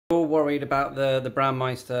All worried about the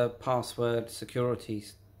Brandmeister password security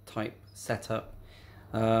type setup.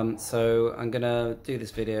 So I'm gonna do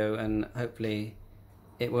this video and hopefully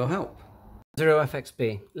it will help.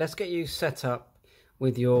 0FXB, let's get you set up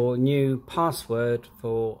with your new password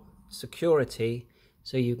for security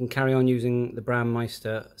so you can carry on using the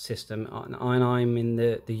Brandmeister system, and I'm in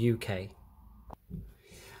the UK.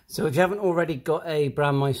 So if you haven't already got a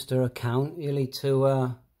Brandmeister account, you need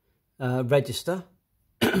to register.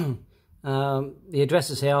 The address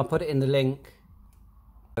is here, I'll put it in the link.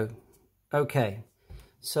 Okay,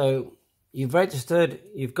 so you've registered,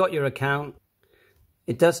 you've got your account.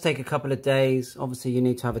 It does take a couple of days. Obviously you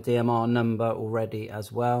need to have a DMR number already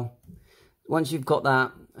as well. Once you've got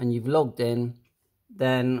that and you've logged in,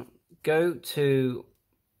 then go to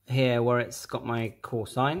here where it's got my call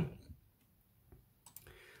sign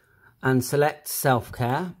and select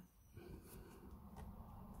Selfcare.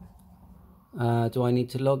 Do I need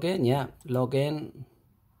to log in? Yeah, log in.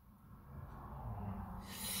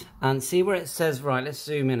 And see where it says, right, let's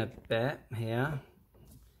zoom in a bit here.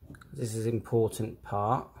 This is an important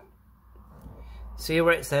part. See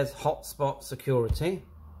where it says Hotspot Security?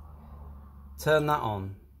 Turn that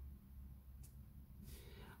on.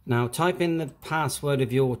 Now type in the password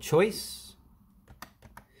of your choice.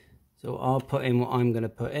 So I'll put in what I'm going to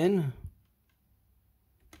put in.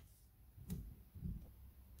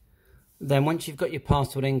 Then once you've got your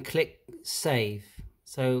password in, click save.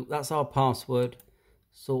 So that's our password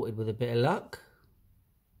sorted with a bit of luck.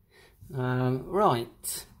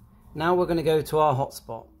 Right, now we're going to go to our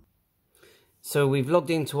hotspot. So we've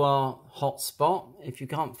logged into our hotspot. If you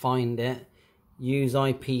can't find it, use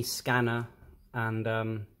IP scanner and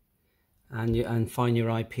find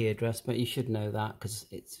your IP address, but you should know that because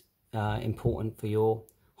it's important for your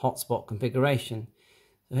hotspot configuration.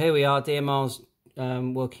 So here we are, DMR's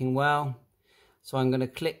working well. So I'm going to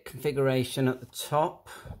click configuration at the top,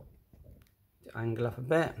 angle up a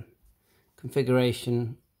bit,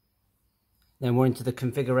 configuration, then we're into the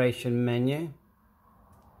configuration menu.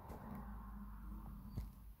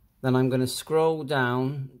 Then I'm going to scroll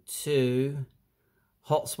down to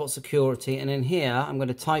hotspot security, and in here I'm going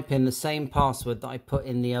to type in the same password that I put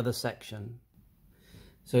in the other section.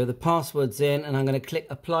 So the password's in and I'm going to click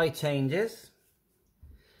apply changes.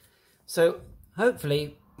 So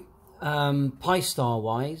hopefully Pi-Star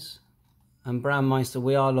wise and Brandmeister,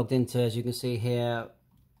 we are logged into, as you can see here,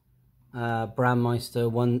 Brandmeister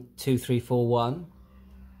 12341.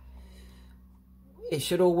 It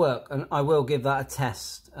should all work, and I will give that a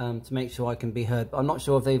test to make sure I can be heard, but I'm not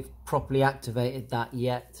sure if they've properly activated that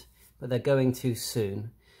yet, but they're going to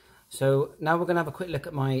soon. So now we're going to have a quick look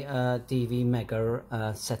at my DV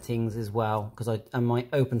Mega settings as well, and my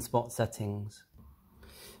Openspot settings.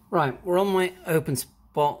 Right, we're on my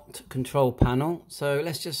Openspot control panel, so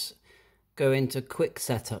let's just go into quick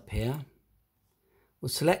setup here. We'll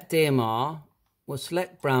select DMR, we'll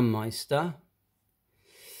select Brandmeister.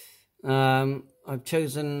 I've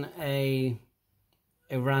chosen a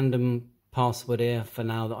random password here for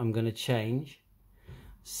now that I'm going to change.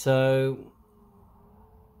 So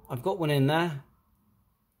I've got one in there,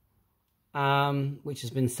 which has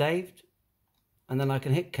been saved, and then I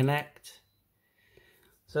can hit connect.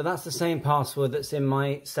 So that's the same password that's in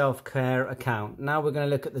my Selfcare account. Now we're going to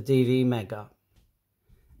look at the DV Mega.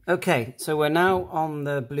 Okay, so we're now on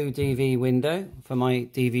the blue DV window for my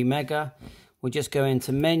DV Mega. We'll just go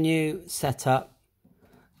into menu, setup,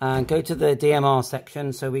 and go to the DMR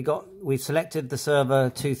section. So we've selected the server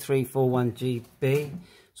 2341GB.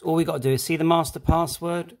 So all we got to do is see the master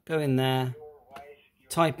password, go in there,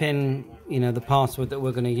 type in, the password that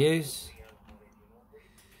we're going to use.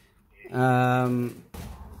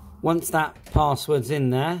 Once that password's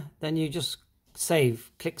in there, then you just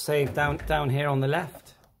save. Click save down here on the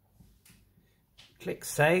left. Click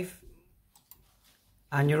save,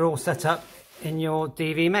 and you're all set up in your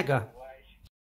DV Mega.